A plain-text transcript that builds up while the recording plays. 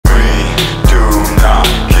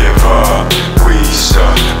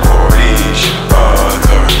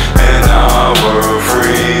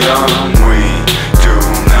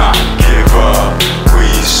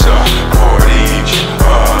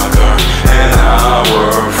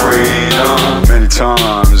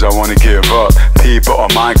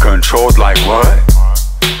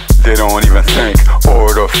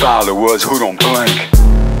followers who don't blink.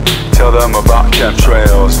 Tell them about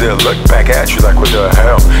chemtrails, they'll look back at you like what the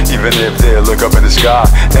hell. Even if they look up in the sky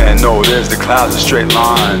and know there's the clouds and straight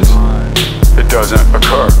lines, it doesn't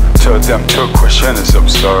occur to them to question is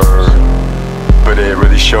absurd. But it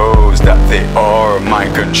really shows that they are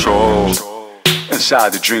mind controlled.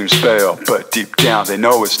 Inside the dream spell, but deep down they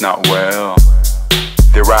know it's not well.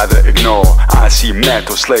 They rather ignore, I see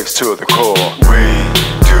mental slaves to the core. We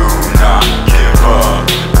do not give up,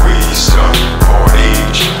 we support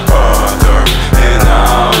each other in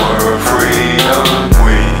our freedom.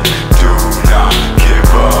 We do not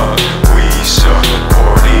give up, we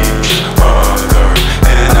support each other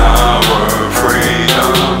in our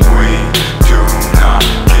freedom. We do not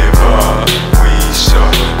give up, we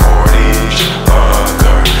support each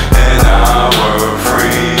other in our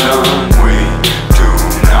freedom. We do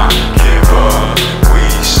not give up, we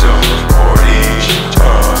support each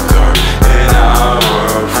other in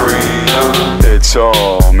our freedom. It's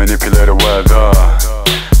all manipulated weather.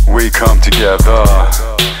 We come together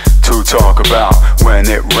to talk about when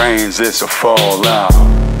it rains, it's a fallout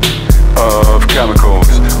of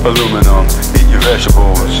chemicals, aluminum, eat your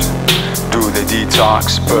vegetables. Do they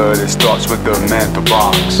detox? But it starts with the mental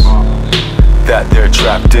box that they're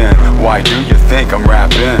trapped in. Why do you think I'm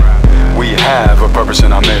rapping? We have a purpose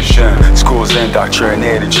and a mission. Schools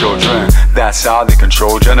indoctrinating children, that's how they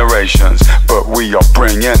control generations. But we are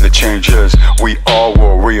bringing the changes. We are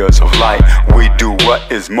warriors of light. We do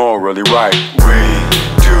what is morally right. We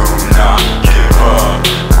do